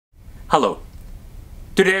Hello.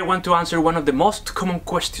 Today I want to answer one of the most common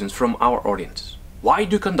questions from our audience. Why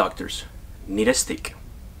do conductors need a stick?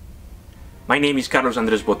 My name is Carlos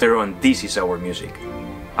Andres Botero and this is Our Music,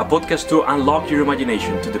 a podcast to unlock your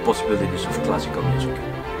imagination to the possibilities of classical music.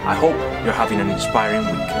 I hope you're having an inspiring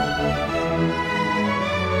week.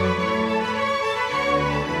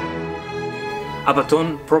 A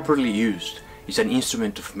baton, properly used, is an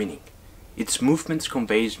instrument of meaning. Its movements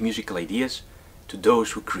conveys musical ideas to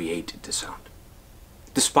those who created the sound.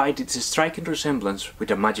 Despite its striking resemblance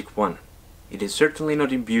with a magic wand, it is certainly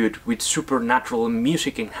not imbued with supernatural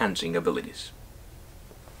music-enhancing abilities.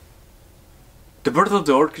 The birth of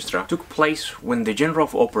the orchestra took place when the genre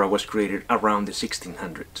of opera was created around the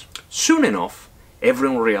 1600s. Soon enough,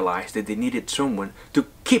 everyone realized that they needed someone to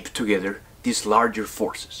keep together these larger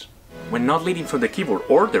forces. When not leading from the keyboard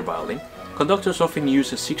or their violin, conductors often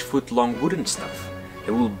use a 6-foot-long wooden staff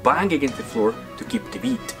that will bang against the floor to keep the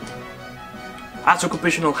beat. As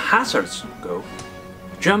occupational hazards go,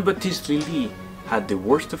 Jean-Baptiste Lully had the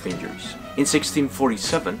worst of injuries. In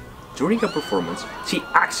 1647, during a performance, he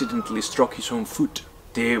accidentally struck his own foot.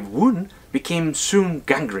 The wound became soon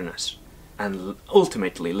gangrenous and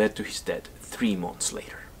ultimately led to his death 3 months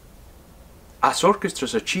later. As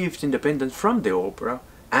orchestras achieved independence from the opera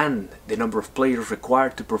and the number of players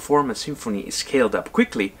required to perform a symphony scaled up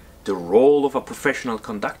quickly, the role of a professional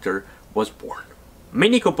conductor was born.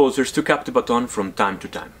 Many composers took up the baton from time to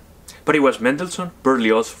time, but it was Mendelssohn,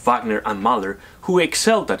 Berlioz, Wagner and Mahler who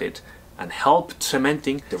excelled at it and helped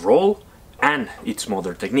cementing the role and its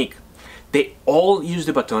modern technique. They all used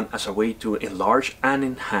the baton as a way to enlarge and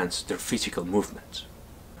enhance their physical movements.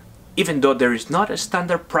 Even though there is not a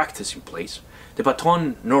standard practice in place, the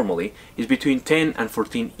baton normally is between 10 and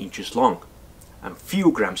 14 inches long and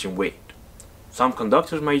few grams in weight. Some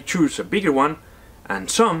conductors might choose a bigger one and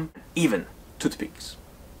some even toothpicks.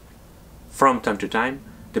 From time to time,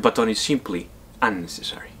 the baton is simply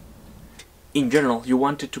unnecessary. In general, you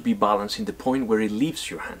want it to be balanced in the point where it leaves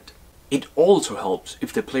your hand. It also helps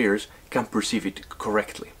if the players can perceive it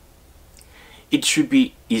correctly. It should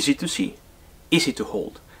be easy to see, easy to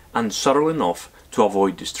hold, and subtle enough to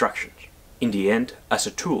avoid distractions. In the end, as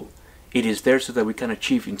a tool, it is there so that we can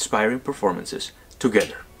achieve inspiring performances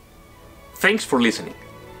together. Thanks for listening.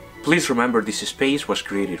 Please remember this space was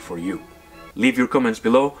created for you. Leave your comments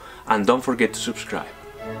below and don't forget to subscribe.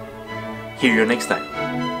 Hear you next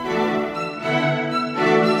time.